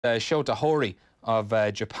Shota Hori of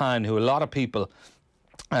Japan, who a lot of people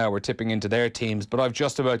were tipping into their teams, but I've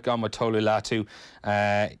just about gone with Tolu Latu.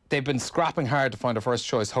 They've been scrapping hard to find a first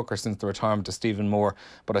choice hooker since the retirement of Stephen Moore,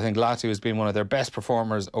 but I think Latu has been one of their best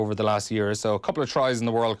performers over the last year or so. A couple of tries in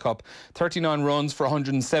the World Cup, 39 runs for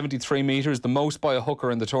 173 metres, the most by a hooker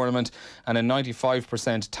in the tournament, and a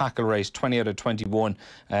 95% tackle rate, 20 out of 21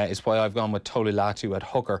 is why I've gone with Tolu Latu at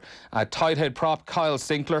hooker. Tight head prop, Kyle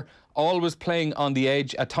Sinclair, always playing on the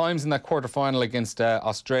edge. At times in that quarter-final against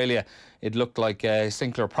Australia, it looked like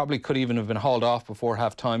Sinclair probably could even have been hauled off before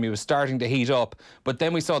half-time. He was starting to heat up, but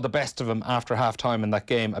then we saw the best of him after half-time in that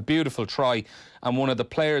game. A beautiful try, and one of the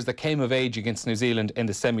players that came of age against New Zealand in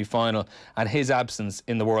the semi-final, and his absence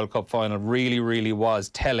in the World Cup final really was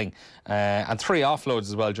telling. And 3 offloads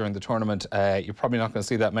as well during the tournament. You're probably not going to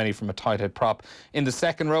see that many from a tight head prop. In the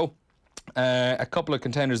second row, a couple of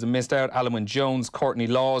contenders that missed out, Alwyn Jones, Courtney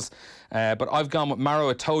Laws, but I've gone with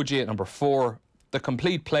Maro Itoje at number 4. The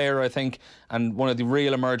complete player, I think, and one of the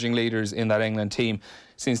real emerging leaders in that England team.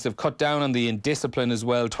 Seems to have cut down on the indiscipline as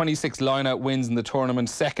well. 26 line-out wins in the tournament,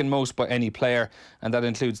 second most by any player, and that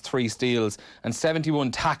includes 3 steals, and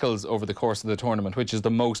 71 tackles over the course of the tournament, which is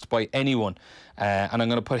the most by anyone. And I'm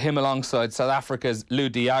going to put him alongside South Africa's Lou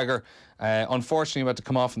de Jager. Unfortunately, he had to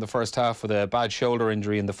come off in the first half with a bad shoulder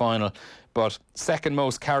injury in the final, but second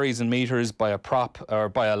most carries and metres by a prop, or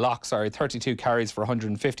by a lock, sorry, 32 carries for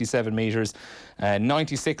 157 metres,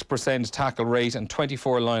 96% tackle rate and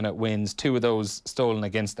 24 line-out wins, 2 of those stolen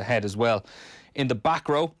against the head as well. In the back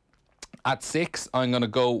row, at 6, I'm going to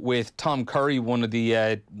go with Tom Curry, one of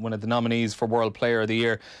the nominees for World Player of the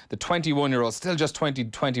Year. The 21-year-old, still just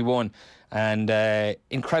 21, and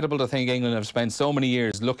incredible to think England have spent so many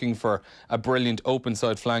years looking for a brilliant open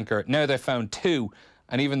side flanker. Now they've found 2.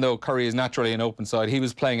 And even though Curry is naturally an open side, he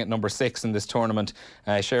was playing at number 6 in this tournament,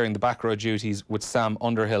 sharing the back row duties with Sam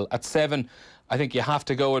Underhill. At 7, I think you have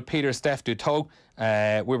to go with Peter Steph Dutoit.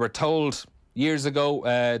 We were told years ago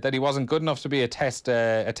that he wasn't good enough to be a test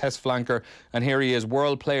flanker, and here he is,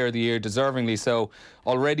 World Player of the Year, deservingly so.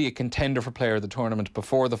 Already a contender for Player of the Tournament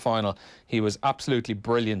before the final. He was absolutely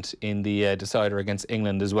brilliant in the decider against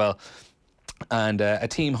England as well. And a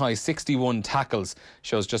team-high 61 tackles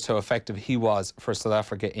shows just how effective he was for South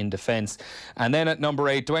Africa in defence. And then at number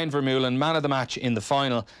 8, Duane Vermeulen, man of the match in the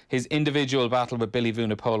final. His individual battle with Billy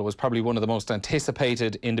Vunipola was probably one of the most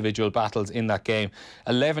anticipated individual battles in that game.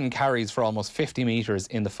 11 carries for almost 50 metres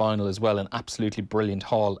in the final as well. An absolutely brilliant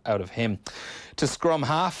haul out of him. To scrum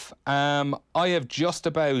half, I have just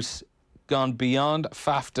about gone beyond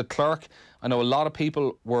Faf de Klerk. I know a lot of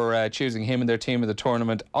people were choosing him in their team of the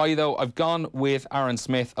tournament. I've gone with Aaron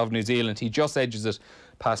Smith of New Zealand. He just edges it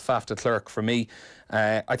past Faf de Klerk for me.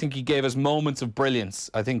 I think he gave us moments of brilliance.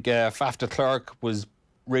 I think Faf de Klerk was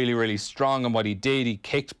really strong in what he did. He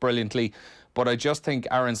kicked brilliantly. But I just think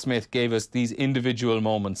Aaron Smith gave us these individual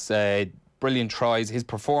moments, brilliant tries. His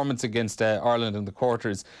performance against Ireland in the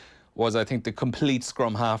quarters was, I think, the complete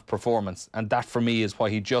scrum half performance. And that for me is why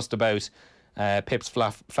he just about pips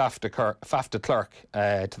Faf de Klerk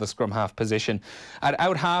to the scrum half position. At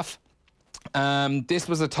out half, this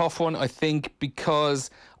was a tough one, I think,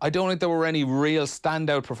 because I don't think there were any real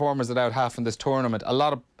standout performers at out half in this tournament. A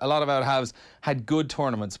lot of out halves had good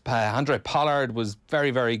tournaments. Andre Pollard was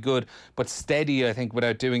very good, but steady, I think,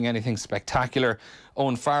 without doing anything spectacular.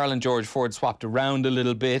 Owen Farrell and George Ford swapped around a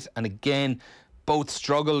little bit, and again, both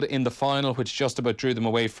struggled in the final, which just about drew them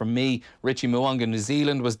away from me. Richie Mo'unga, New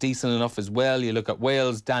Zealand, was decent enough as well. You look at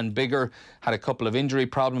Wales, Dan Biggar had a couple of injury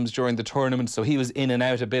problems during the tournament, so he was in and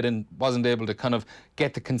out a bit and wasn't able to kind of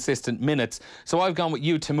get the consistent minutes. So I've gone with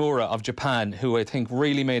Yu Tamura of Japan, who I think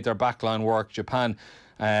really made their backline work. Japan,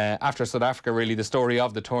 after South Africa, really the story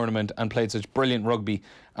of the tournament, and played such brilliant rugby.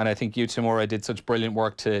 And I think Yu Tamura did such brilliant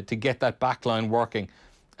work to get that backline working.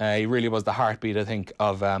 He really was the heartbeat, I think,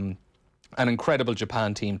 of an incredible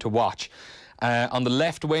Japan team to watch. On the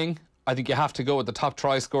left wing, I think you have to go with the top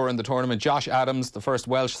try scorer in the tournament, Josh Adams, the first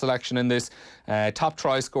Welsh selection in this. Top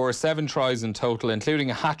try scorer, 7 tries in total,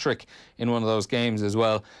 including a hat-trick in one of those games as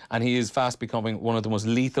well. And he is fast becoming one of the most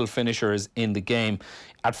lethal finishers in the game.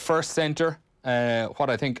 At first centre,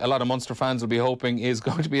 what I think a lot of Munster fans will be hoping is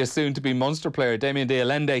going to be a soon-to-be Munster player, Damien de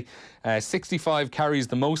Allende. 65 carries,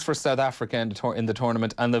 the most for South Africa in the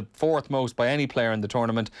tournament, and the 4th most by any player in the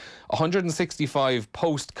tournament. 165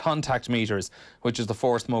 post-contact metres, which is the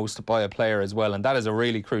 4th most by a player as well, and that is a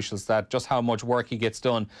really crucial stat, just how much work he gets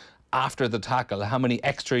done after the tackle, how many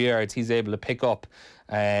extra yards he's able to pick up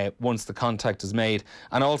once the contact is made.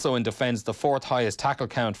 And also in defence, the 4th highest tackle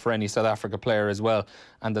count for any South Africa player as well.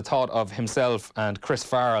 And the thought of himself and Chris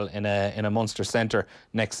Farrell in a Munster centre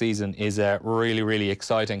next season is really, really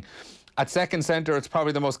exciting. At second centre, it's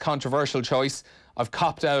probably the most controversial choice. I've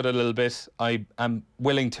copped out a little bit, I am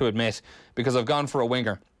willing to admit, because I've gone for a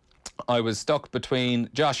winger. I was stuck between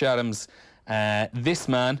Josh Adams, this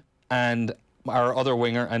man, and our other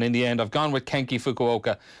winger, and in the end I've gone with Kenki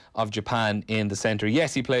Fukuoka of Japan in the centre.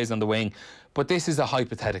 Yes, he plays on the wing, but this is a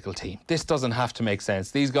hypothetical team. This doesn't have to make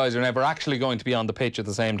sense. These guys are never actually going to be on the pitch at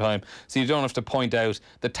the same time, so you don't have to point out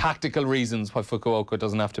the tactical reasons why Fukuoka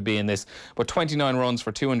doesn't have to be in this. But 29 runs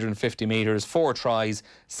for 250 metres, 4 tries,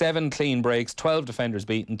 7 clean breaks, 12 defenders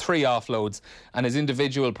beaten, 3 offloads, and his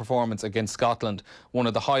individual performance against Scotland, one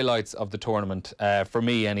of the highlights of the tournament, for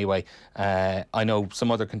me anyway. I know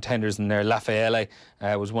some other contenders in there. Lafayette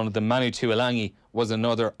was one of them. Manu Tuilangi was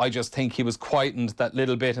another. I just think he was quietened that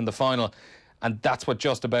little bit in the final, and that's what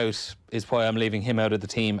just about is why I'm leaving him out of the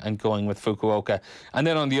team and going with Fukuoka. And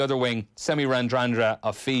then on the other wing, Semi Randrandra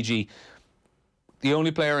of Fiji, the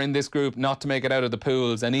only player in this group not to make it out of the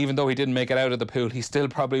pools, and even though he didn't make it out of the pool, he still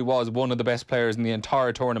probably was one of the best players in the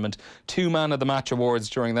entire tournament. 2 Man of the Match awards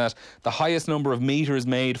during that. The highest number of metres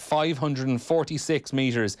made, 546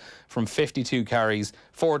 metres from 52 carries,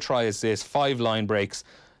 4 try assists, 5 line breaks.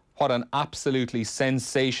 What an absolutely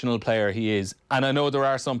sensational player he is. And I know there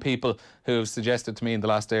are some people who have suggested to me in the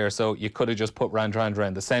last day or so, you could have just put Randrandra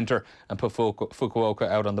in the centre and put Fukuoka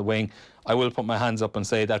out on the wing. I will put my hands up and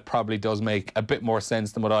say that probably does make a bit more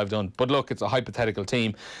sense than what I've done. But look, it's a hypothetical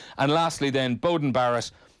team. And lastly then, Beauden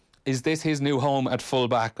Barrett. Is this his new home at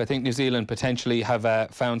full-back? I think New Zealand potentially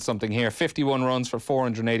have found something here. 51 runs for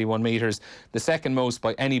 481 metres, the second most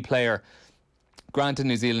by any player. Granted,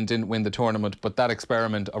 New Zealand didn't win the tournament, but that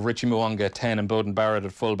experiment of Richie Mo'unga at 10 and Beauden Barrett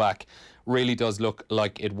at full-back really does look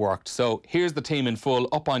like it worked. So here's the team in full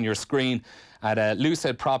up on your screen. At loose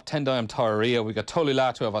head prop, Tendai Tauria, we got Tolu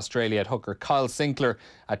Latu of Australia at hooker, Kyle Sinclair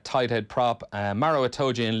at tight head prop, Maro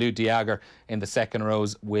Itoje and Lou Diager in the second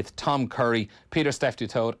rows, with Tom Curry, Peter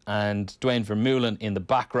Steph-Dutot and Dwayne Vermeulen in the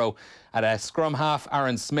back row. At a scrum half,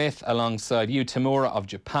 Aaron Smith alongside Yu Tamura of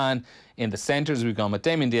Japan. In the centres, we've gone with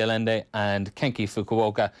Damien Dialende and Kenki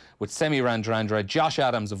Fukuoka, with Semi Randrandra, Josh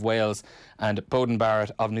Adams of Wales and Beauden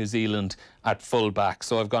Barrett of New Zealand at full back.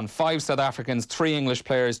 So I've gone 5 South Africans, 3 English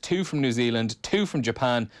players, 2 from New Zealand, 2 from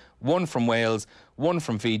Japan, 1 from Wales, 1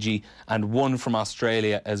 from Fiji and 1 from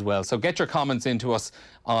Australia as well. So get your comments into us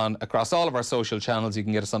on across all of our social channels. You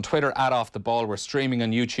can get us on Twitter at Off The Ball. We're streaming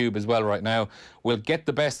on YouTube as well right now. We'll get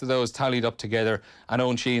the best of those tallied up together, and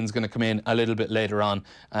Owen Sheehan's going to come in a little bit later on,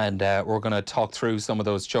 and we're going to talk through some of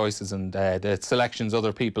those choices and the selections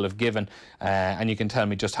other people have given, and you can tell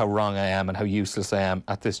me just how wrong I am and how useless I am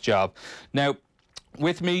at this job. Now,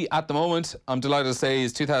 with me at the moment, I'm delighted to say,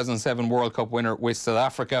 is 2007 World Cup winner with South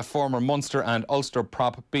Africa, former Munster and Ulster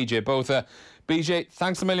prop BJ Botha. BJ,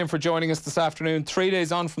 thanks a million for joining us this afternoon. 3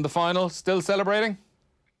 days on from the final, still celebrating?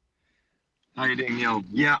 How you doing, Neil?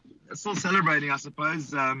 Yeah, still celebrating, I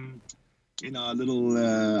suppose. In our little,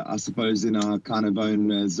 I suppose, in our kind of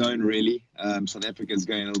own zone, really. South Africa's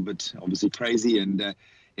going a little bit, obviously, crazy, and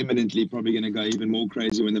imminently probably going to go even more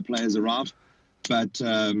crazy when the players arrive. But,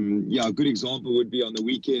 yeah, a good example would be on the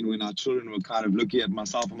weekend when our children were kind of looking at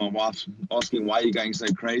myself and my wife, asking, why are you going so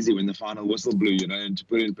crazy when the final whistle blew, you know, and to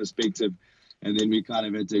put it in perspective. And then we kind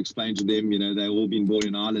of had to explain to them, you know, they've all been born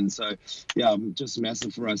in Ireland. So, yeah, just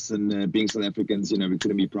massive for us. And being South Africans, you know, we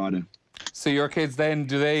couldn't be prouder. So your kids then,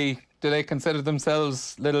 do they consider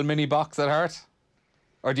themselves little mini Boks at heart?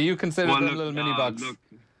 Or do you consider them little mini Boks?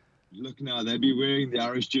 Look now, they'll be wearing the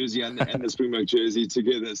Irish jersey and the Springbok jersey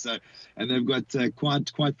together. So, and they've got quite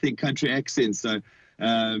thick country accents. So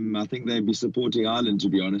I think they'd be supporting Ireland, to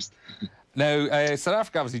be honest. Now, South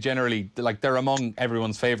Africa obviously generally, like, they're among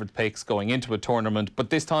everyone's favourite picks going into a tournament, but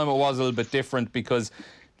this time it was a little bit different because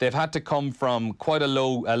they've had to come from quite a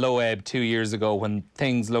low ebb 2 years ago when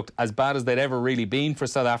things looked as bad as they'd ever really been for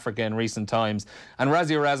South Africa in recent times. And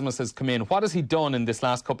Rassie Erasmus has come in. What has he done in this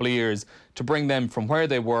last couple of years to bring them from where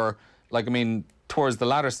they were? Like, I mean, towards the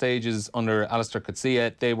latter stages under Alistair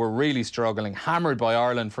Coetzee, they were really struggling, hammered by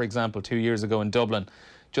Ireland, for example, 2 years ago in Dublin.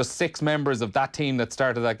 Just 6 members of that team that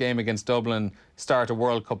started that game against Dublin start a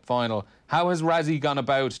World Cup final. How has Rassie gone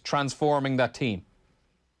about transforming that team?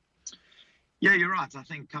 Yeah, you're right. I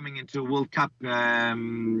think coming into a World Cup, you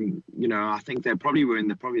know, I think they probably were in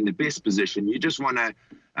the best position. You just want to,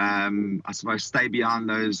 I suppose, stay behind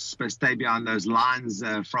those lines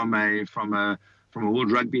from a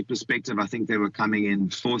World Rugby perspective. I think they were coming in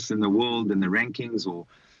 4th in the world in the rankings, or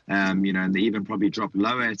and they even probably drop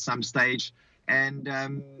lower at some stage. And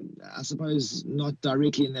I suppose not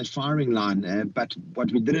directly in that firing line, but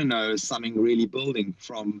what we didn't know is something really building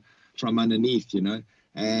from underneath,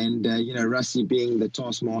 And, Rusty being the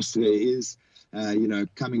taskmaster is,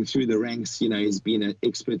 coming through the ranks, he's been an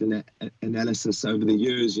expert in analysis over the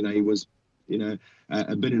years. He was,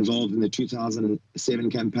 a bit involved in the 2007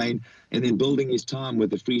 campaign, and then building his time with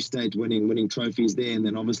the Free State winning trophies there, and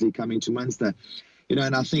then obviously coming to Munster.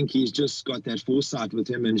 And I think he's just got that foresight with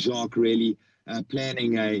him and Jacques really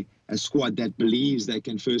planning a squad that believes they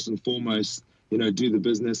can first and foremost, do the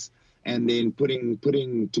business, and then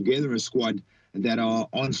putting together a squad that are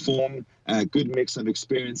on form, a good mix of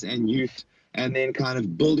experience and youth, and then kind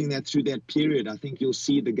of building that through that period. I think you'll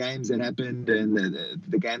see the games that happened and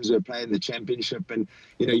the games that were played in the championship, and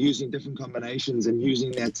using different combinations and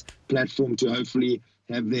using that platform to hopefully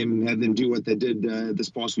have them do what they did this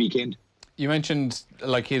past weekend. You mentioned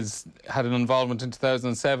like he's had an involvement in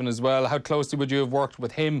 2007 as well. How closely would you have worked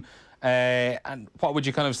with him, and what would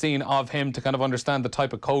you kind of seen of him to kind of understand the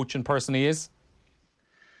type of coach and person he is?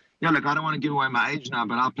 Yeah, look, I don't want to give away my age now,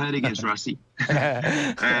 but I played against Rusty.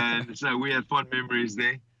 And so we have fond memories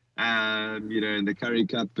there, in the Currie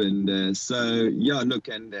Cup. And and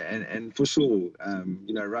for sure,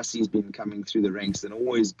 Rusty's been coming through the ranks and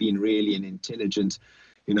always been really an intelligent,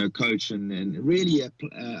 coach and really,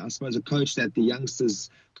 I suppose, a coach that the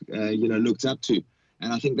youngsters, looked up to.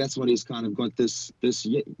 And I think that's what he's kind of got this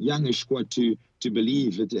youngish squad to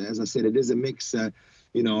believe. As I said, it is a mix,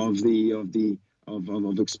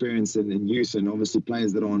 of experience and youth, and obviously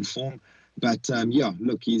players that are on form. But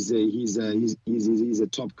look, he's a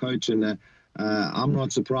top coach, and I'm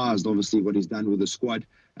not surprised. Obviously, what he's done with the squad.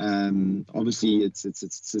 Obviously,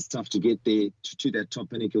 it's tough to get there to that top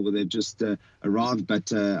pinnacle where they've just arrived.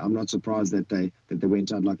 But I'm not surprised that they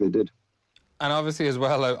went out like they did. And obviously, as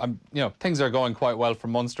well, things are going quite well for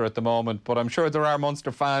Munster at the moment. But I'm sure there are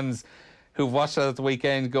Munster fans who've watched it at the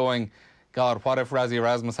weekend going, God, what if Rassie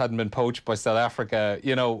Erasmus hadn't been poached by South Africa?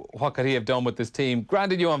 What could he have done with this team?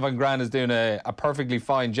 Granted, Johan van Graan is doing a perfectly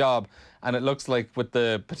fine job, and it looks like with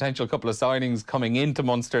the potential couple of signings coming into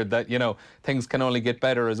Munster that, things can only get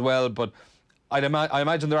better as well. But I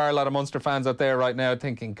imagine there are a lot of Munster fans out there right now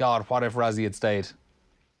thinking, God, what if Rassie had stayed?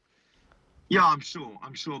 Yeah, I'm sure.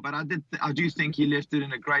 But I do think he left it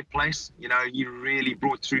in a great place. He really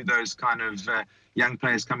brought through those kind of young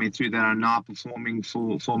players coming through that are now performing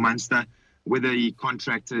for Munster. Whether he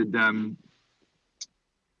contracted,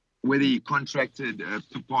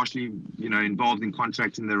 partially, involved in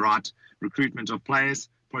contracting the right recruitment of players,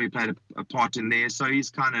 probably played a part in there. So he's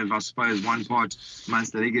kind of, I suppose, one part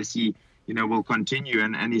Munster legacy, will continue.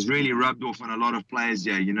 And he's really rubbed off on a lot of players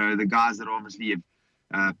here. The guys that obviously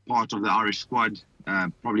have part of the Irish squad,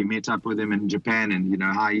 probably met up with him in Japan, and,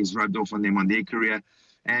 how he's rubbed off on them on their career.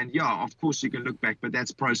 And yeah, of course you can look back, but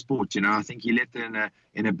that's pro sport. I think he left it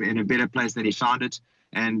in a better place than he found it,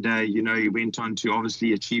 and he went on to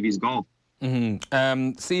obviously achieve his goal.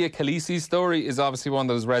 Mm-hmm. Sia Khaleesi's story is obviously one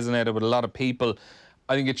that has resonated with a lot of people.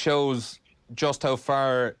 I think it shows just how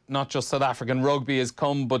far not just South African rugby has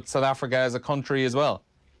come, but South Africa as a country as well.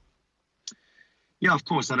 Yeah, of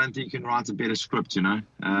course. I don't think you can write a better script.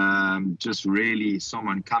 Just really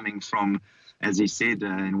someone coming from, as he said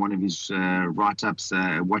in one of his write-ups,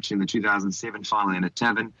 watching the 2007 final in a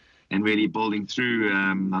tavern and really building through.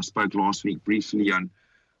 I spoke last week briefly on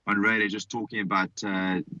radio, just talking about,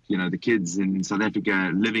 the kids in South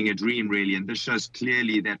Africa living a dream, really. And this shows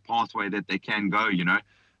clearly that pathway that they can go,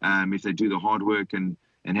 if they do the hard work and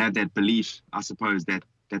have that belief, I suppose, that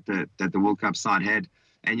the World Cup side had.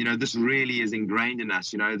 And, this really is ingrained in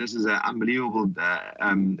us. This is an unbelievable,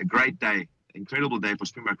 a great day. Incredible day for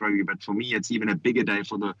Springbok rugby, but for me, it's even a bigger day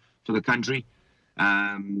for the country.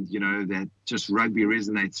 That just rugby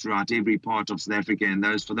resonates throughout every part of South Africa, and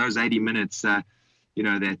for those 80 minutes, that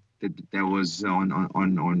was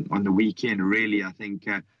on the weekend. Really, I think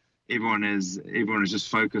everyone is just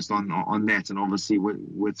focused on that, and obviously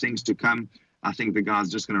with things to come, I think the guys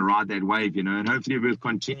are just going to ride that wave, and hopefully we'll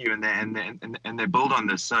continue and they build on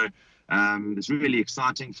this. So it's really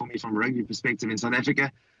exciting for me from a rugby perspective in South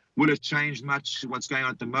Africa. Will it change much what's going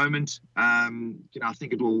on at the moment? I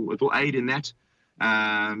think it will aid in that.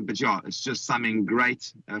 But yeah, it's just something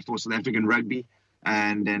great for South African rugby,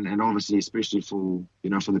 and obviously especially for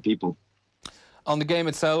the people. On the game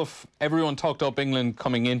itself, everyone talked up England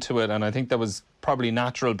coming into it, and I think that was probably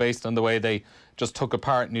natural based on the way they just took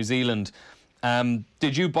apart New Zealand.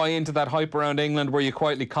 Did you buy into that hype around England? Were you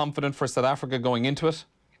quietly confident for South Africa going into it?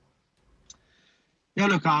 Yeah,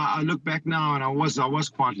 look, I look back now, and I was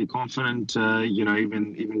quietly confident,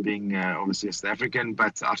 even being obviously a South African,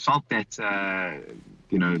 but I felt that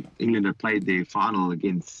England had played their final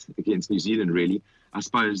against New Zealand. Really, I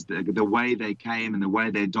suppose the way they came and the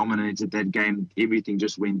way they dominated that game, everything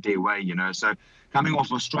just went their way. So coming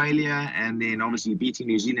off Australia and then obviously beating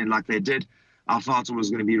New Zealand like they did, I felt it was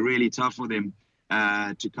going to be really tough for them.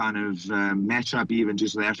 To kind of match up even to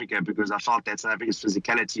South Africa, because I felt that South Africa's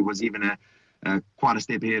physicality was even quite a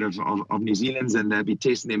step ahead of New Zealand's, and they'll be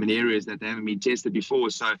testing them in areas that they haven't been tested before.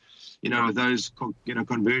 So, with those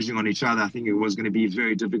converging on each other, I think it was going to be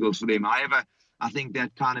very difficult for them. However, I think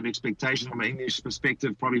that kind of expectation from an English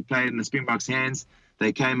perspective probably played in the Springboks' hands.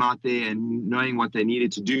 They came out there and knowing what they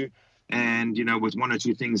needed to do, and with one or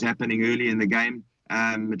two things happening early in the game,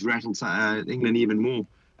 it rattled England even more.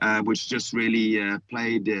 Which just really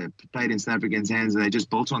played in South Africans' hands, and they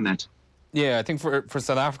just built on that. Yeah, I think for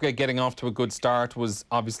South Africa, getting off to a good start was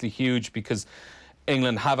obviously huge, because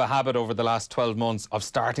England have a habit over the last 12 months of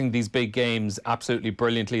starting these big games absolutely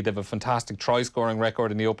brilliantly. They have a fantastic try-scoring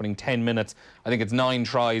record in the opening 10 minutes. I think it's 9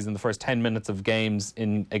 tries in the first 10 minutes of games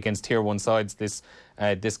against Tier 1 sides this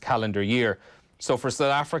calendar year. So for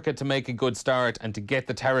South Africa to make a good start and to get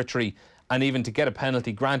the territory and even to get a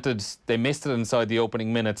penalty, granted they missed it inside the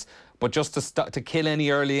opening minutes, but just to kill any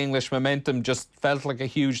early English momentum just felt like a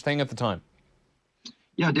huge thing at the time.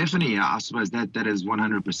 Yeah, definitely. I suppose that is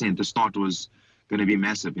 100%. The start was going to be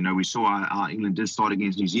massive. We saw how England did start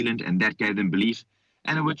against New Zealand, and that gave them belief.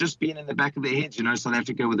 And it would just be in the back of their heads, South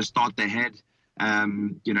Africa with the start they had.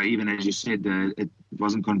 Even as you said, it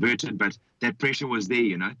wasn't converted, but that pressure was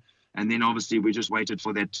there, And then obviously we just waited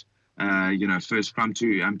for that first scrum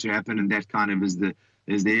to happen, and that kind of is the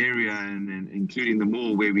area, and including the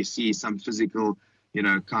maul, where we see some physical,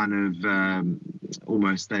 kind of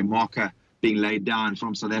almost a marker being laid down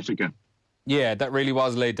from South Africa. Yeah, that really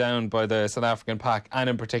was laid down by the South African pack, and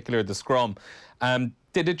in particular the scrum.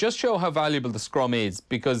 Did it just show how valuable the scrum is?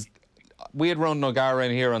 Because we had Ron Nogara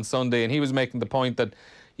in here on Sunday, and he was making the point that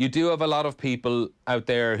you do have a lot of people out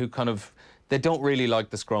there who they don't really like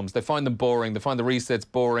the scrums. They find them boring. They find the resets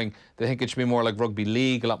boring. They think it should be more like rugby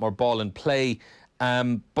league, a lot more ball and play.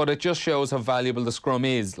 But it just shows how valuable the scrum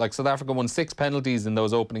is. Like, South Africa won 6 penalties in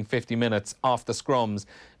those opening 50 minutes off the scrums.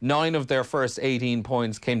 9 of their first 18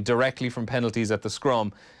 points came directly from penalties at the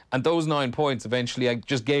scrum. And those 9 points eventually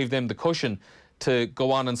just gave them the cushion to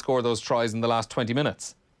go on and score those tries in the last 20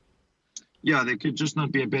 minutes. Yeah, there could just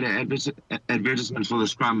not be a better advertisement for the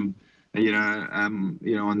scrum. On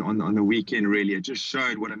the weekend, really. It just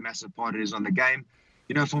showed what a massive part it is on the game.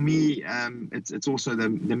 For me, it's also the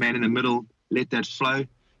man in the middle, let that flow.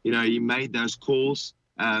 He made those calls,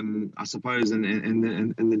 I suppose, and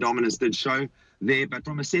the dominance did show there. But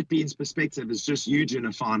from a set piece perspective, it's just huge in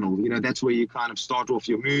a final. That's where you kind of start off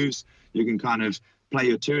your moves. You can kind of play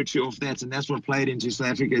your territory off that, and that's what played into South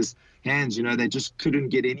Africa's hands. They just couldn't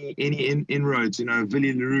get any inroads.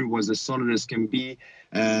 Villiers Leroux was as solid as can be,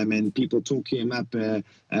 and people talking him up,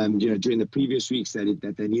 during the previous weeks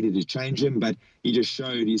that they needed to change him, but he just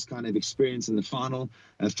showed his kind of experience in the final.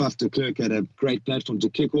 Faf de Klerk had a great platform to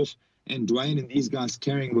kick off, and Dwayne and these guys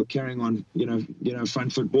were carrying on,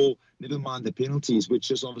 front foot ball. Never mind the penalties, which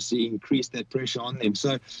just obviously increased that pressure on them.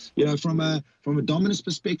 So, from a dominance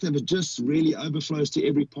perspective, it just really overflows to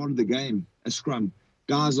every part of the game. A scrum,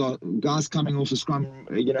 guys coming off a scrum,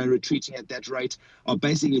 retreating at that rate, are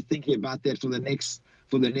basically thinking about that for the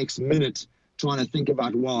next minute, trying to think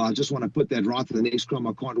about, wow, I just want to put that right for the next scrum.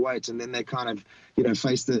 I can't wait. And then they kind of,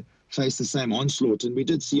 face the same onslaught. And we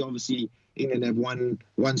did see, obviously, England have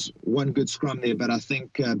one good scrum there, but I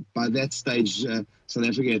think by that stage, South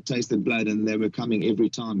Africa had tasted blood, and they were coming every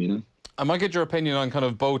time. I might get your opinion on kind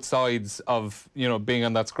of both sides of, being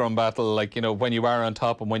on that scrum battle, like, when you are on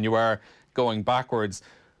top and when you are going backwards.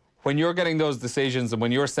 When you're getting those decisions and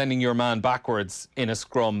when you're sending your man backwards in a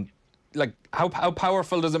scrum, like, how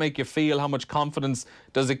powerful does it make you feel? How much confidence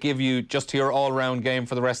does it give you just to your all-round game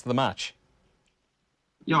for the rest of the match?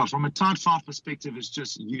 Yeah, from a tight five perspective, it's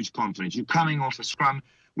just huge confidence. You're coming off a scrum,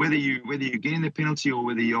 whether you're getting the penalty or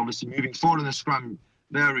whether you're obviously moving forward in the scrum,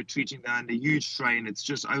 they're retreating down the huge strain. It's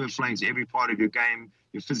just overflowing to every part of your game,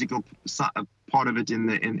 your physical part of it in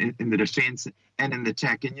the defence and in the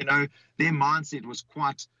attack. And their mindset was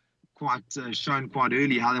quite shown quite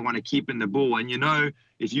early, how they want to keep in the ball. And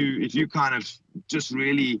if you kind of just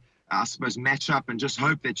really, I suppose, match up and just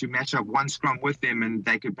hope that you match up one scrum with them and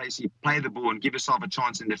they could basically play the ball and give yourself a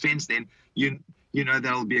chance in defence, then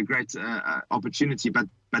that'll be a great opportunity. But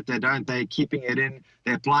they don't. They're keeping it in.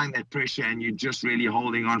 They're applying that pressure, and you're just really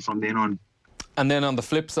holding on from then on. And then on the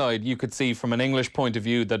flip side, you could see from an English point of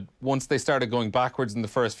view that once they started going backwards in the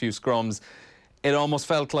first few scrums, it almost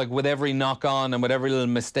felt like with every knock on and with every little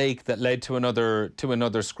mistake that led to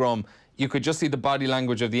another scrum, you could just see the body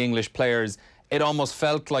language of the English players. It almost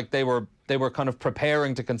felt like they were kind of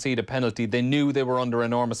preparing to concede a penalty. They knew they were under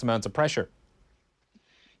enormous amounts of pressure.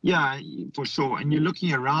 Yeah, for sure. And you're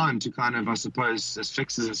looking around to kind of, I suppose,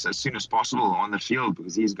 fix this as soon as possible on the field,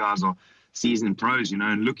 because these guys are seasoned pros,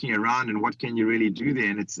 and looking around and what can you really do there?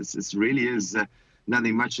 And it's really is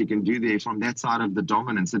nothing much you can do there from that side of the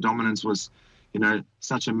dominance. The dominance was,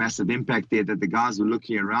 such a massive impact there that the guys were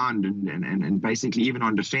looking around and basically even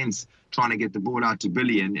on defense trying to get the ball out to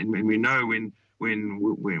Billy. And we know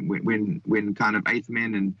when kind of eighth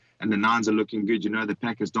men and the nines are looking good, the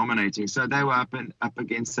pack is dominating. So they were up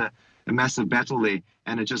against a massive battle there.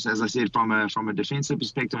 And it just, as I said, from a defensive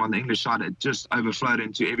perspective on the English side, it just overflowed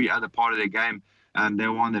into every other part of their game. They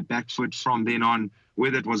were on the back foot from then on,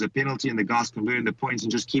 whether it was a penalty and the guys converting the points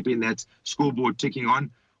and just keeping that scoreboard ticking on,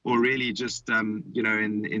 or really just,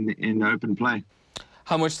 in open play.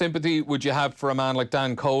 How much sympathy would you have for a man like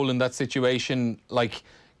Dan Cole in that situation, like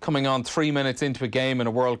coming on 3 minutes into a game in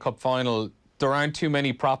a World Cup final? There aren't too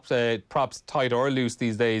many props tight or loose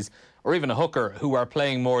these days, or even a hooker, who are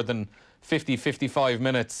playing more than 50, 55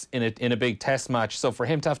 minutes in a big test match. So for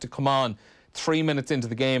him to have to come on 3 minutes into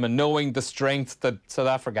the game and knowing the strength that South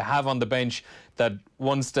Africa have on the bench, that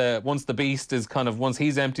once the beast is once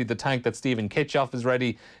he's emptied the tank, that Stephen Kitchoff is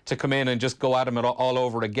ready to come in and just go at him all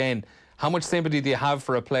over again. How much sympathy do you have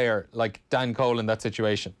for a player like Dan Cole in that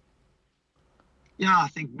situation? Yeah, I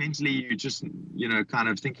think mentally you just, kind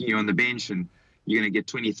of thinking you're on the bench and you're going to get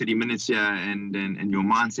 20, 30 minutes here and your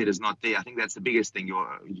mindset is not there. I think that's the biggest thing, your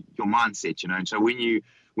mindset, And so when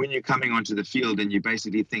you're coming onto the field and you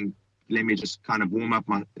basically think, let me just kind of warm up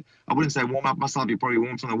I wouldn't say warm up myself, you probably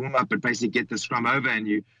warm from the warm up, but basically get the scrum over and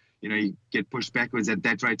you get pushed backwards at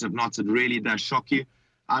that rate of knots. It really does shock you.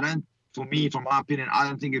 From my opinion, I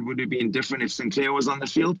don't think it would have been different if Sinclair was on the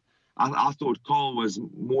field. I thought Cole was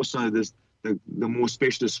more so the more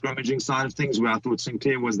specialist scrummaging side of things, where I thought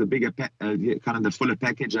Sinclair was the bigger, kind of the fuller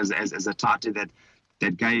package as a tighter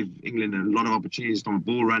that gave England a lot of opportunities from a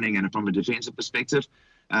ball running and from a defensive perspective.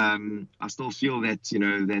 I still feel that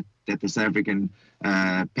that the South African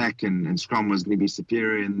pack and scrum was going to be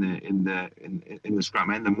superior in the scrum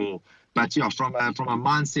and the maul. But yeah, from a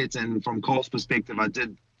mindset and from Cole's perspective, I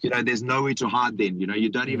did. There's nowhere to hide. Then you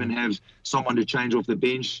don't even have someone to change off the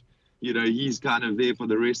bench. He's kind of there for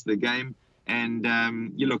the rest of the game. And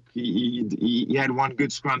he had one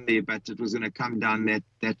good scrum there, but it was going to come down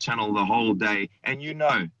that channel the whole day. And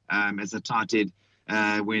as a tight head,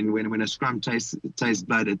 when a scrum tastes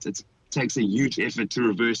blood, it takes a huge effort to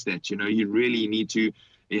reverse that. You really need to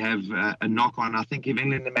have a knock on. I think if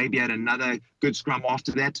England maybe had another good scrum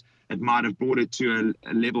after that, it might have brought it to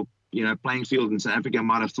a level playing field, and South Africa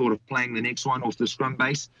might have thought of playing the next one off the scrum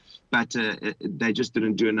base, but they just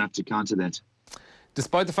didn't do enough to counter that.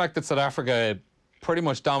 Despite the fact that South Africa pretty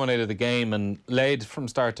much dominated the game and led from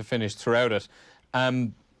start to finish throughout it,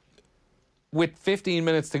 with 15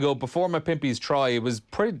 minutes to go before Mapimpi's try, it was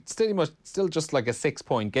still just like a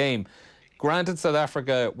 6-point game. Granted, South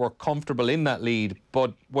Africa were comfortable in that lead,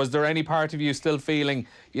 but was there any part of you still feeling,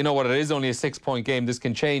 it is only a 6-point game, this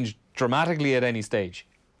can change dramatically at any stage?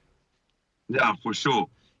 Yeah, for sure.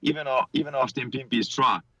 Even after Mpimpi's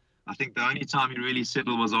try, I think the only time he really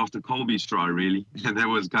settled was after Colby's try, really. And that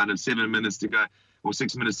was kind of 7 minutes to go, or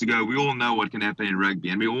 6 minutes to go. We all know what can happen in rugby,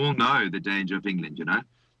 and we all know the danger of England,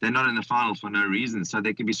 They're not in the final for no reason. So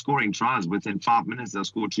they can be scoring tries. Within 5 minutes, they'll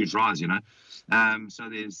score 2 tries, So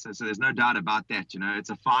there's no doubt about that, It's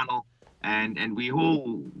a final, and we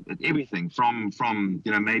all, everything from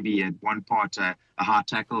maybe at one part a hard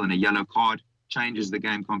tackle and a yellow card changes the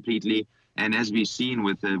game completely. And as we've seen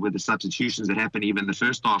with the substitutions that happened, even the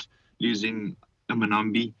first half, losing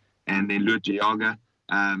Manambi and then Lut Jayaga,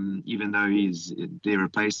 even though their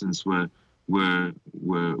replacements were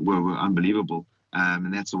unbelievable,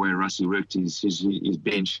 and that's the way Russie worked his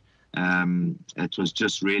bench. It was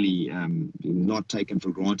just really not taken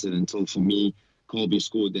for granted until, for me, Colby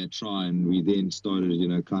scored that try, and we then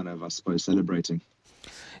started, kind of, I suppose, celebrating.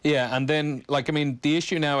 Yeah, and then, the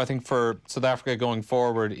issue now, I think, for South Africa going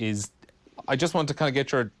forward is, I just want to kind of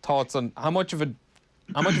get your thoughts on how much of an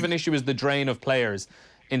issue is the drain of players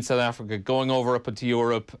in South Africa going over up into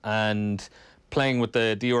Europe and playing with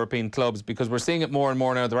the European clubs, because we're seeing it more and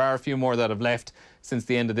more now. There are a few more that have left since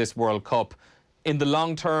the end of this World Cup. In the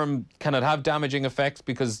long term, can it have damaging effects?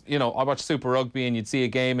 Because, I watch Super Rugby and you'd see a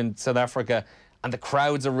game in South Africa and the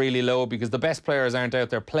crowds are really low because the best players aren't out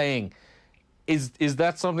there playing. Is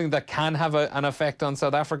that something that can have an effect on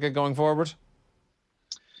South Africa going forward?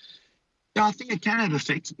 Yeah, I think it can have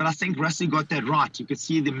effect, but I think Rassie got that right. You could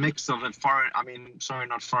see the mix of not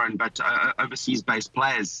foreign, but overseas-based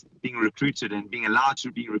players being recruited and being allowed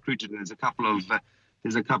to be recruited. And there's a couple of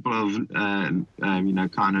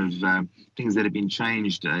things that have been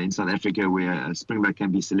changed in South Africa, where a Springbok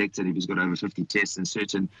can be selected if he's got over 50 tests in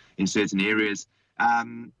certain areas.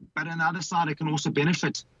 But on the other side, it can also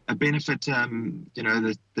benefit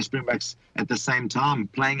the Springboks at the same time,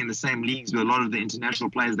 playing in the same leagues with a lot of the international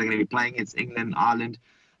players they're going to be playing. It's England, Ireland,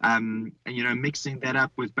 and mixing that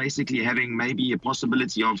up with basically having maybe a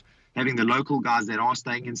possibility of having the local guys that are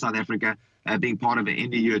staying in South Africa being part of an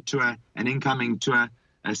end-of-year tour, an incoming tour,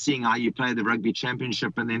 seeing how you play the Rugby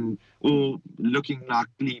Championship, and then all looking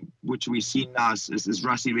likely, which we've seen now, is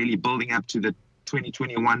Rassie really building up to the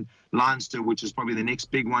 2021 Lions Tour, which is probably the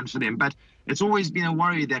next big one for them. But it's always been a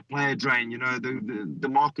worry, that player drain. The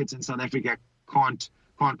markets in South Africa can't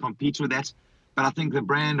compete with that. But I think the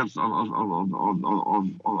brand of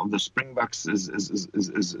the Springboks is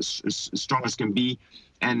as strong as can be,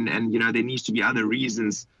 and there needs to be other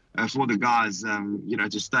reasons for the guys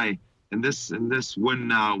to stay. And this win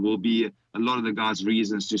now will be a lot of the guys'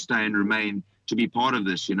 reasons to stay and remain, to be part of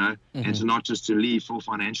this, and to not just to leave for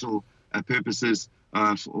financial purposes,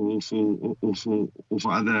 or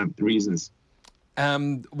for other reasons.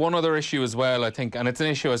 One other issue as well, I think, and it's an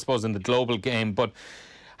issue, I suppose, in the global game, but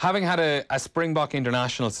having had a Springbok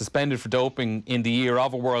international suspended for doping in the year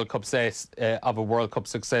of a World Cup success,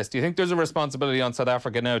 do you think there's a responsibility on South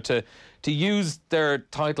Africa now to use their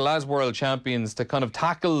title as world champions to kind of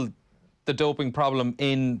tackle the doping problem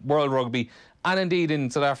in World Rugby, and indeed in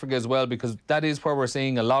South Africa as well, because that is where we're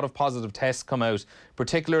seeing a lot of positive tests come out,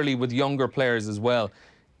 particularly with younger players as well?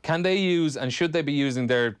 Can they use, and should they be using,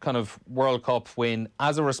 their kind of World Cup win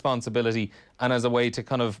as a responsibility and as a way to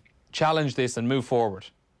kind of challenge this and move forward?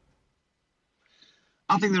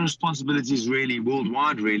 I think the responsibility is really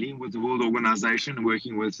worldwide, really, with the World Organization,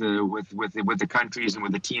 working with the countries and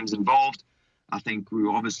with the teams involved. I think we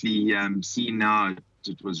obviously see now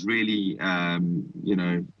it was really, I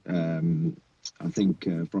think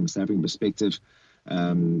from a South African perspective,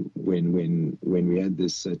 when we had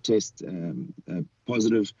this test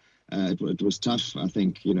positive, it was tough. I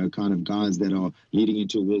think, kind of guys that are leading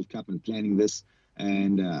into a World Cup and planning this,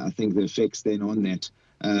 and I think the effects then on that,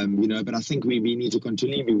 but I think we need to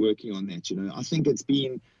continually be working on that. I think it's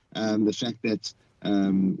been the fact that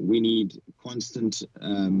we need constant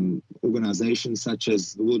organizations such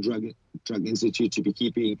as the World Drug Institute to be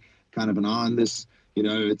keeping kind of an eye on this.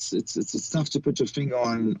 It's tough to put your finger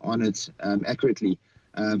on it accurately.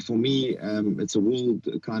 For me, it's a world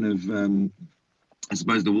kind of, I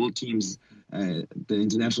suppose the world teams, the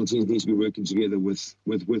international teams need to be working together with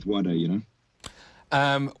WADA,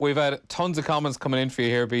 We've had tons of comments coming in for you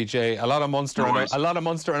here, BJ. A lot of Munster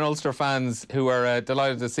and Ulster fans who are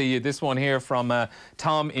delighted to see you. This one here from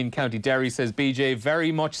Tom in County Derry says, BJ,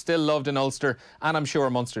 very much still loved in Ulster, and I'm sure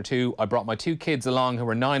Munster too. I brought my two kids along who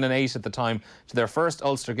were 9 and 8 at the time to their first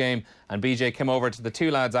Ulster game, and BJ came over to the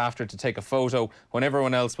two lads after to take a photo when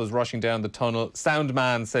everyone else was rushing down the tunnel. Sound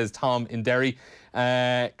man, says Tom in Derry.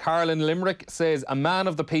 Carl in Limerick says, a man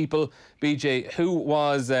of the people. BJ, who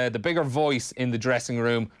was the bigger voice in the dressing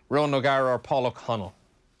room, Rowan O'Gara or Paul O'Connell?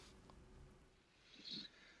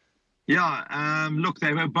 Yeah, look,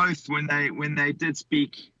 they were both, when they did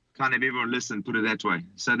speak, kind of everyone listened, put it that way.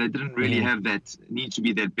 So they didn't really have that need to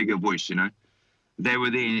be that bigger voice, They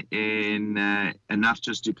were there in enough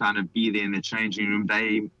just to kind of be there in the changing room.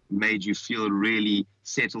 They made you feel really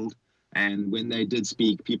settled. And when they did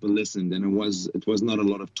speak, people listened, and it was not a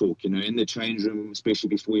lot of talk, in the change room, especially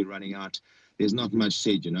before you're running out. There's not much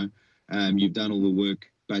said, You've done all the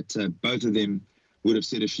work, but both of them would have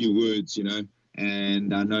said a few words,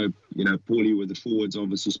 And I know, Paulie with the forwards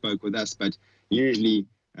obviously spoke with us, but usually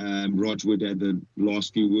Rog would have the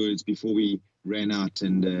last few words before we ran out,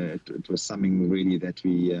 and it was something really that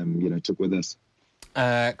we, took with us.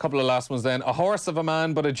 A couple of last ones then. A horse of a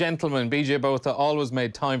man, but a gentleman. BJ Botha always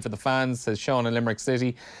made time for the fans, says Sean in Limerick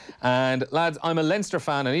City. And lads, I'm a Leinster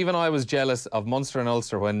fan, and even I was jealous of Munster and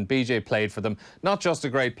Ulster when BJ played for them. Not just a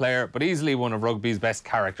great player, but easily one of rugby's best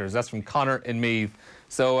characters. That's from Connor in Meath.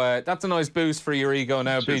 So that's a nice boost for your ego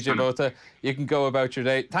now, cheers, BJ Botha. You can go about your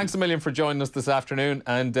day. Thanks a million for joining us this afternoon,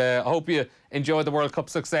 and I hope you enjoy the World Cup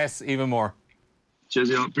success even more.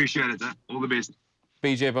 Cheers, y'all. Appreciate it. All the best.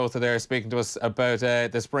 BJ Botha there speaking to us about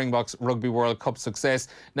the Springboks Rugby World Cup success.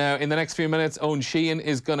 Now, in the next few minutes, Owen Sheehan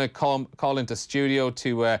is going to call into studio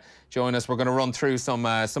to join us. We're going to run through some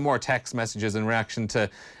more text messages in reaction to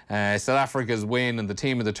South Africa's win and the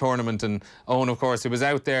team of the tournament. And Owen, of course, who was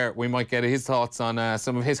out there, we might get his thoughts on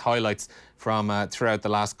some of his highlights from throughout the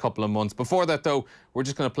last couple of months. Before that, though, we're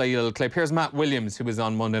just going to play a little clip. Here's Matt Williams, who was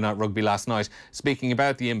on Monday Night Rugby last night, speaking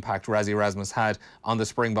about the impact Rassie Erasmus had on the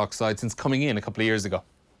Springboks side since coming in a couple of years ago.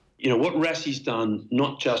 You know, what Rassie's done,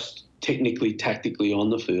 not just technically, tactically on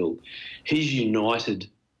the field, he's united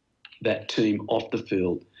that team off the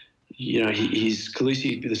field. You know, his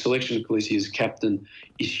Khaleesi, the selection of Khaleesi as captain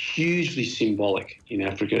is hugely symbolic in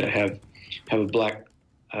Africa to have a black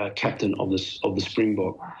captain of the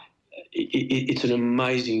Springbok. It's an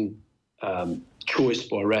amazing choice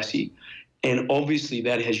by Rassie, and obviously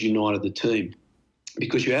that has united the team,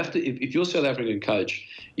 because you have to, if you're a South African coach,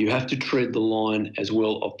 you have to tread the line as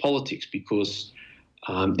well of politics, because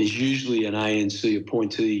there's usually an ANC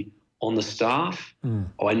appointee on the staff.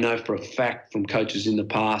 I know for a fact from coaches in the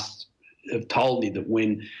past have told me that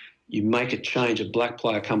when you make a change, a black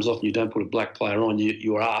player comes off and you don't put a black player on,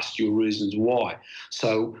 you are asked your reasons why.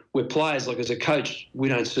 So we're players, like as a coach, we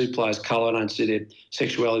don't see players' colour, I don't see their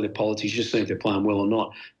sexuality, their politics, just see if they're playing well or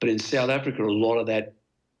not. But in South Africa, a lot of that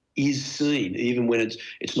is seen, even when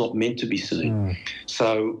it's not meant to be seen.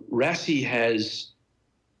 So Rassie has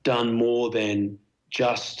done more than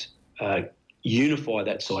just unify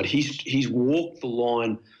that side. He's walked the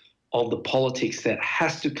line of the politics that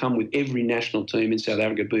has to come with every national team in South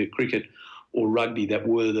Africa, be it cricket or rugby, that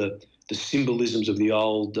were the symbolisms of the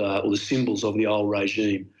old, or the symbols of the old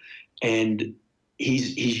regime. And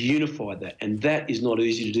he's unified that, and that is not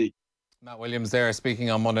easy to do. Matt Williams there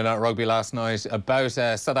speaking on Monday Night Rugby last night about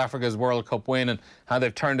South Africa's World Cup win and how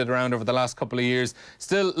they've turned it around over the last couple of years.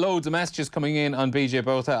 Still loads of messages coming in on BJ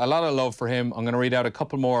Botha. A lot of love for him. I'm going to read out a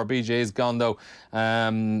couple more. BJ's gone though.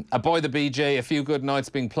 A boy, the BJ, a few good nights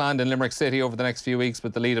being planned in Limerick City over the next few weeks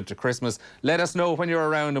with the lead up to Christmas. Let us know when you're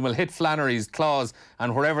around and we'll hit Flannery's, Claws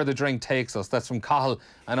and wherever the drink takes us. That's from Cahill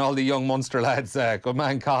and all the young Munster lads. Good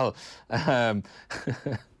man, Cahill.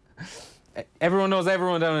 Everyone knows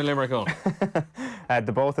everyone down in Limerick. On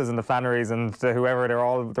the Bothas and the Flannerys and whoever, they're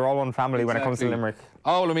all one family. Exactly. When it comes to Limerick.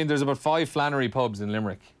 Oh, well, I mean, there's about 5 Flannery pubs in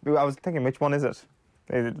Limerick. I was thinking, which one is it?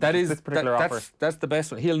 This particular offer. That's the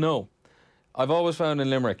best one. He'll know. I've always found in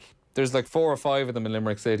Limerick, there's like 4 or 5 of them in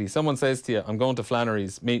Limerick City. Someone says to you, "I'm going to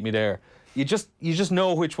Flannery's, meet me there." You just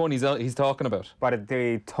know which one he's talking about. But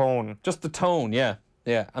the tone. Just the tone, yeah.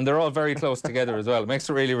 Yeah, and they're all very close together as well. It makes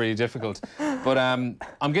it really, really difficult. But I'm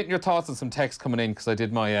getting your thoughts on some text coming in because I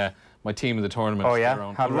did my team of the tournament. Oh yeah,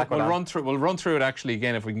 we'll run through it actually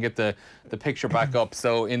again if we can get the picture back up.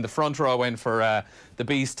 So in the front row I went for the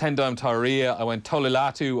Beast, Tendime Tauria. I went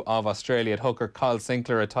Tolulatu of Australia at hooker, Kyle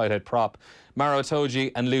Sinclair at tight head prop, Maro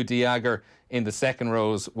Toji and Lou Diager in the second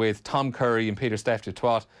rows with Tom Curry and Peter Steff du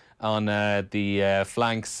Toit on the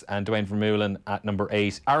flanks and Dwayne Vermeulen at number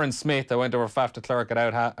 8. Aaron Smith, I went over Faf de Klerk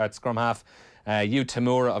at scrum half. Yu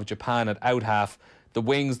Tamura of Japan at out half. The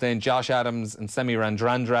wings then Josh Adams and Semi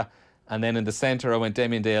Randrandra. And then in the centre I went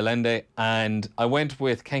Damien De Allende. And I went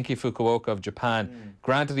with Kenki Fukuoka of Japan.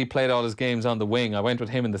 Granted he played all his games on the wing. I went with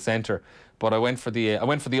him in the centre. But I went for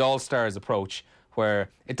the All-Stars approach, where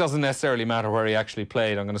it doesn't necessarily matter where he actually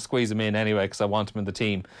played. I'm going to squeeze him in anyway because I want him in the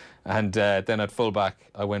team. And then at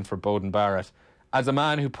fullback, I went for Bowden Barrett. As a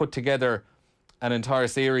man who put together an entire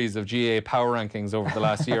series of GA power rankings over the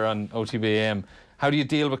last year on OTBAM, how do you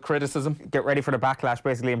deal with criticism? Get ready for the backlash,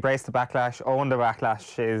 basically. Embrace the backlash, own the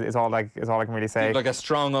backlash is all I can really say. Like a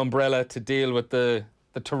strong umbrella to deal with the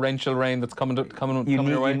torrential rain that's coming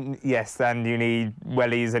your way? Yes, and you need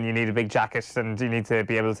wellies and you need a big jacket and you need to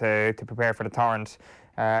be able to prepare for the torrent.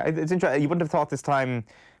 It's interesting. You wouldn't have thought this time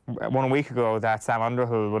 1 week ago that Sam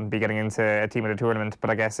Underhill wouldn't be getting into a team of the tournament, but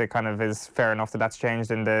I guess it kind of is fair enough that that's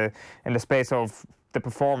changed in the space of the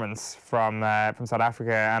performance from South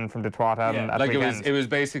Africa and from du Toit. It was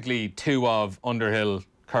basically 2 of Underhill,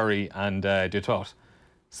 Curry and du Toit.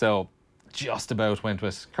 So just about went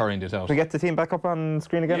with Curry and du Toit. Can we get the team back up on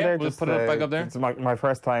screen again there? We'll just put it back up there. It's my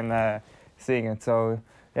first time seeing it, so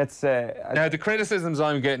it's... now, the criticisms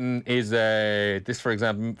I'm getting is this, for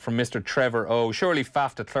example, from Mr. Trevor O. Surely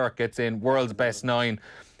Faf de Klerk gets in, world's best 9.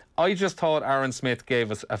 I just thought Aaron Smith gave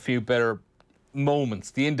us a few better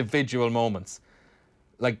moments, the individual moments.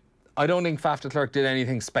 Like, I don't think Faf de Klerk did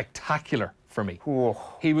anything spectacular for me. Ooh.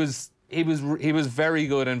 He was very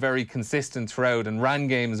good and very consistent throughout and ran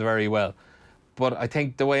games very well. But I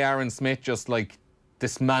think the way Aaron Smith just like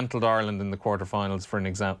dismantled Ireland in the quarterfinals, for an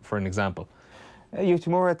example. Yu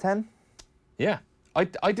Tamura at 10? Yeah.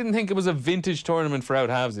 I didn't think it was a vintage tournament for out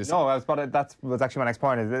halves. No, that was actually my next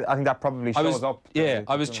point. I think that probably shows up. Yeah,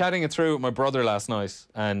 I was chatting it through with my brother last night,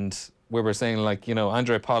 and we were saying, like, you know,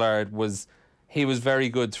 Andre Pollard was very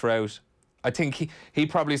good throughout. I think he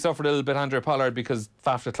probably suffered a little bit, Andre Pollard, because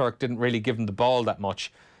Faf de Klerk didn't really give him the ball that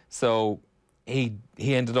much. So he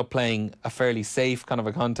ended up playing a fairly safe kind of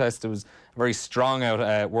a contest. It was a very strong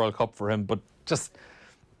out World Cup for him, but just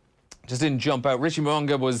didn't jump out. Richie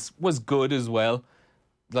Mo'unga was good as well.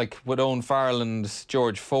 Like with Owen Farrell and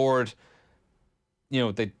George Ford, you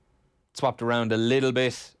know, they swapped around a little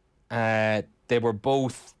bit. They were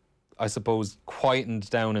both, I suppose, quietened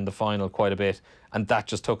down in the final quite a bit, and that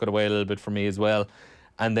just took it away a little bit for me as well.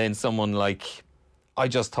 And then someone like, I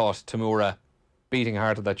just thought Tamura beating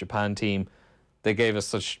hard at that Japan team. They gave us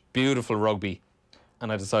such beautiful rugby, and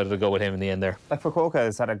I decided to go with him in the end there. Like Fukuoka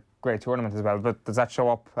has had a great tournament as well, but does that show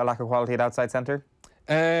up a lack of quality at outside centre?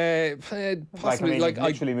 Possibly. Like,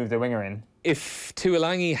 literally moved their winger in. If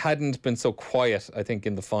Tuolangi hadn't been so quiet, I think,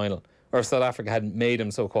 in the final, or if South Africa hadn't made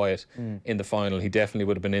him so quiet in the final, he definitely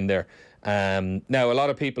would have been in there. Now, a lot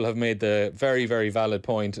of people have made the very, very valid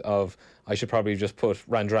point of I should probably just put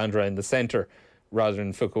Randrandra in the centre rather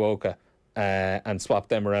than Fukuoka. And swap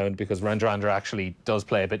them around, because Randrandra actually does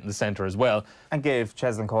play a bit in the centre as well. And give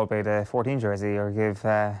Cheslin Colby the 14 jersey, or give...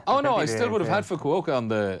 I still would have had Fukuoka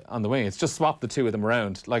on the wing. It's just swap the two of them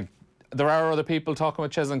around. Like, there are other people talking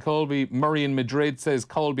about Cheslin Colby. Murray in Madrid says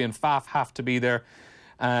Colby and Faf have to be there.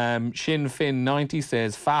 Shin Fin 90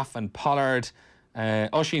 says Faf and Pollard.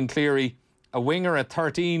 Oisin Cleary, a winger at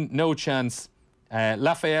 13, no chance.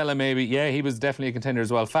 Lafayette maybe, yeah, he was definitely a contender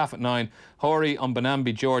as well. Faf at 9, Horry,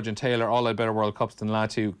 Umbanambi, George and Taylor all had better World Cups than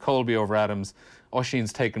Latu. Colby over Adams.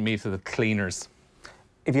 Oisin's taken me to the cleaners.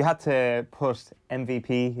 If you had to put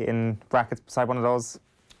MVP in brackets beside one of those?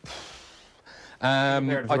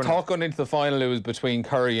 I thought going into the final it was between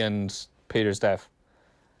Curry and Peter Steff.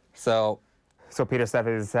 So Peter Steff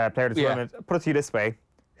is player of the tournament. Put it to you this way.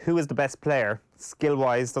 Who is the best player,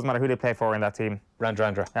 skill-wise, doesn't matter who they play for in that team?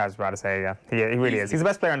 Randrandra. I was about to say, yeah. He really is. He's the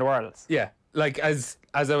best player in the world. Yeah. Like, as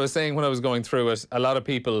I was saying when I was going through it, a lot of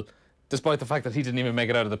people, despite the fact that he didn't even make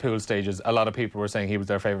it out of the pool stages, a lot of people were saying he was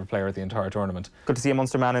their favourite player at the entire tournament. Good to see a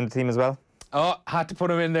Munster man in the team as well. Oh, had to put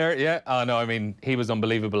him in there, yeah. Oh, no, I mean, he was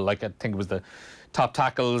unbelievable. Like, I think it was the top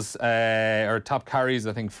tackles, or top carries,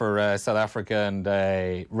 I think, for South Africa, and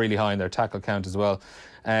really high in their tackle count as well.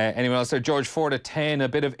 Anyone else there? George Ford at 10. A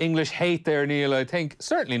bit of English hate there, Neil, I think.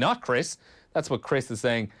 Certainly not Chris. That's what Chris is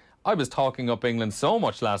saying. I was talking up England so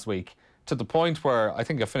much last week, to the point where I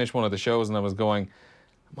think I finished one of the shows and I was going,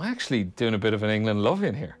 am I actually doing a bit of an England love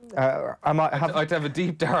in here? I'd have a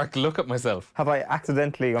deep, dark look at myself. Have I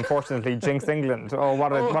accidentally, unfortunately, jinxed England? Oh,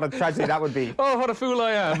 what a tragedy that would be. Oh, what a fool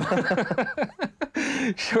I am.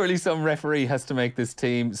 Surely some referee has to make this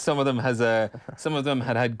team. Some of them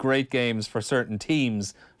had great games for certain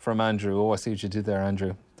teams from Andrew. Oh, I see what you did there,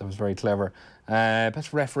 Andrew. That was very clever.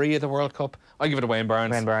 Best referee of the World Cup? I give it to Wayne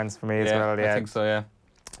Barnes. Wayne Barnes for me as well, yeah. I think so, yeah.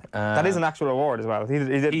 That is an actual award as well. He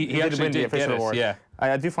did win the official award. Yeah.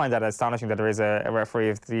 I do find that astonishing that there is a referee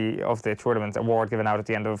of the tournament award given out at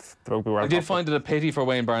the end of the Rugby World Cup. I did find it a pity for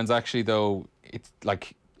Wayne Barnes, actually, though.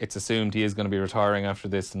 It's assumed he is going to be retiring after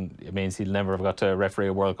this, and it means he'll never have got to referee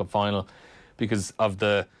a World Cup final, because of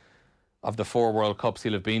the 4 World Cups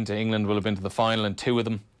he'll have been to, England will have been to the final in 2 of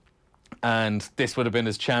them, and this would have been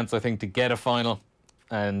his chance, I think, to get a final,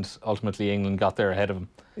 and ultimately England got there ahead of him.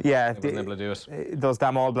 Yeah, they wasn't able to do it. Those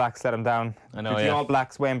damn All Blacks let him down. I know, the All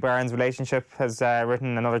Blacks Wayne Barnes relationship has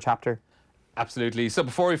written another chapter. Absolutely. So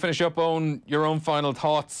before we finish up, Owen, your own final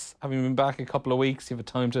thoughts. Having been back a couple of weeks, you have a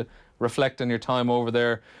time to reflect on your time over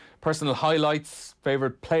there. Personal highlights,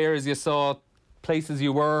 favourite players you saw, places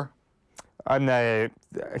you were. I'm a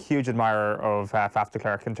huge admirer of Faf de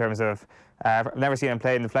Klerk in terms of I've never seen him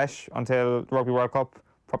play in the flesh until the Rugby World Cup.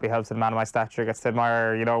 Probably helps that a man of my stature gets to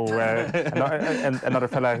admire, another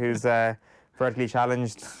fella who's vertically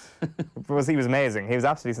challenged. He was amazing. He was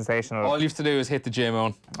absolutely sensational. All you have to do is hit the gym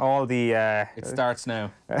on. It starts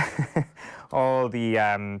now. A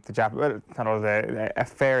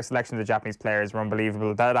fair selection of the Japanese players were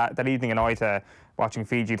unbelievable. That evening in Oita, watching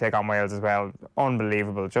Fiji take on Wales as well,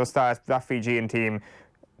 unbelievable. Just that Fijian team,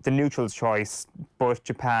 the neutral's choice, but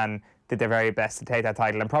Japan did their very best to take that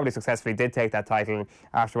title, and probably successfully did take that title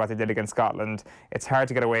after what they did against Scotland. It's hard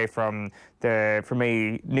to get away from New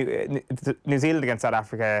Zealand against South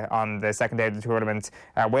Africa on the second day of the tournament,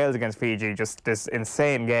 Wales against Fiji, just this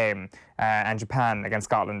insane game, and Japan against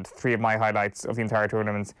Scotland, 3 of my highlights of the entire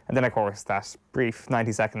tournament. And then, of course, that brief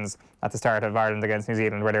 90 seconds at the start of Ireland against New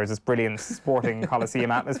Zealand, where there was this brilliant sporting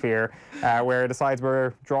Coliseum atmosphere, where the sides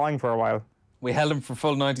were drawing for a while. We held him for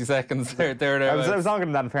full 90 seconds. There. It was longer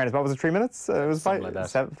than that in fairness. What was it, 3 minutes? It was Something like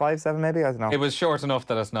that. 5, 7 maybe? I don't know. It was short enough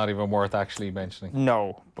that it's not even worth actually mentioning.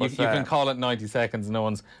 No. You But, can call it 90 seconds. No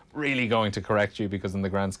one's really going to correct you because in the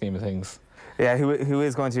grand scheme of things. Yeah, who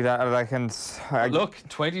is going to do that? Look,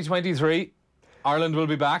 2023, Ireland will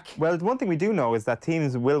be back. Well, the one thing we do know is that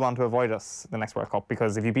teams will want to avoid us the next World Cup,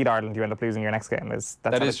 because if you beat Ireland, you end up losing your next game. That's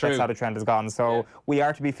how the trend has gone. So we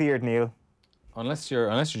are to be feared, Neil. Unless you're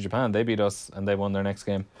Japan, they beat us and they won their next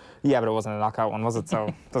game. Yeah, but it wasn't a knockout one, was it? So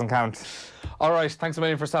it doesn't count. All right, thanks a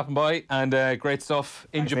million for stopping by, and great stuff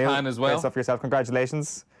in Japan as well. Great stuff for yourself.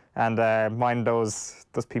 Congratulations. And mind those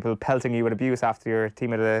people pelting you with abuse after your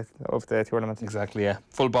team of the tournament. Exactly, yeah.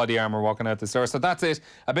 Full body armour walking out the door. So that's it.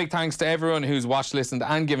 A big thanks to everyone who's watched, listened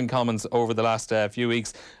and given comments over the last few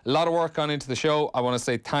weeks. A lot of work gone into the show. I want to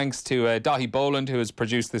say thanks to Dahi Boland, who has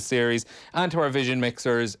produced this series, and to our vision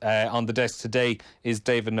mixers. On the desk today is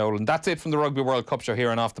David Nolan. That's it from the Rugby World Cup show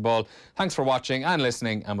here on Off the Ball. Thanks for watching and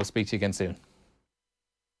listening, and we'll speak to you again soon.